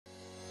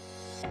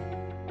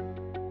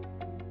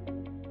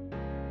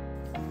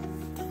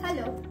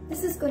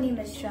this is Guni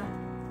Mishra.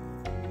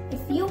 If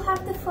you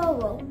have the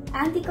fervor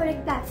and the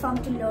correct platform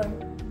to learn,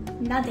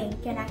 nothing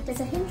can act as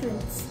a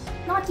hindrance,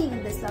 not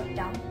even this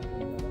lockdown.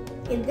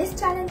 In this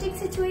challenging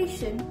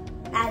situation,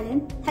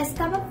 Alan has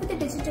come up with the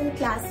digital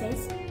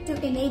classes to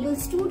enable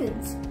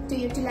students to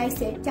utilize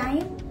their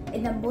time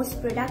in the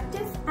most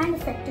productive and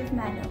effective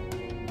manner.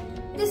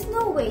 There's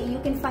no way you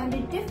can find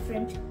it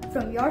different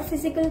from your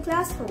physical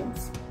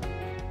classrooms.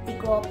 The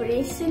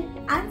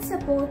cooperation and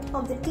support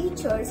of the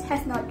teachers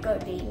has not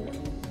curtailed.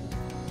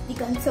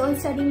 The concerned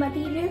study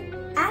material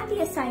and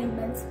the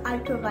assignments are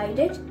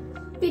provided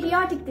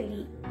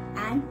periodically,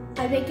 and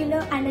a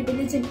regular and a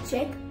diligent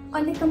check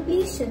on the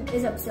completion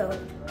is observed.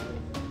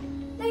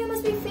 Now you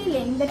must be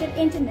feeling that your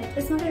internet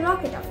is not a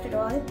rocket after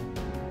all.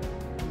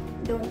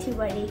 Don't you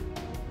worry.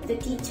 The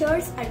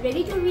teachers are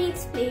ready to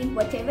re-explain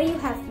whatever you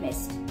have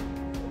missed.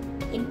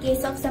 In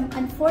case of some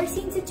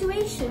unforeseen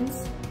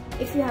situations,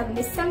 if you have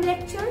missed some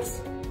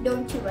lectures,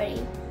 don't you worry.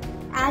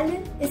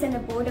 Alan is on a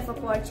board of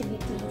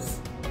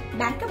opportunities.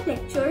 Backup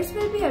lectures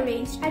will be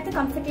arranged at the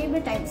comfortable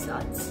time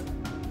slots.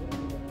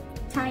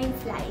 Time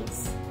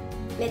flies.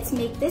 Let's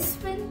make this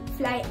one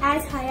fly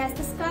as high as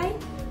the sky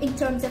in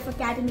terms of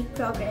academic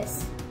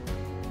progress.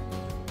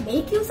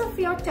 Make use of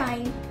your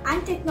time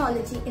and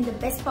technology in the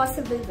best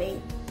possible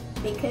way,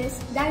 because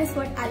that is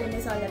what Alan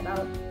is all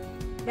about.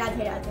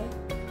 Radhe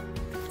Radhe.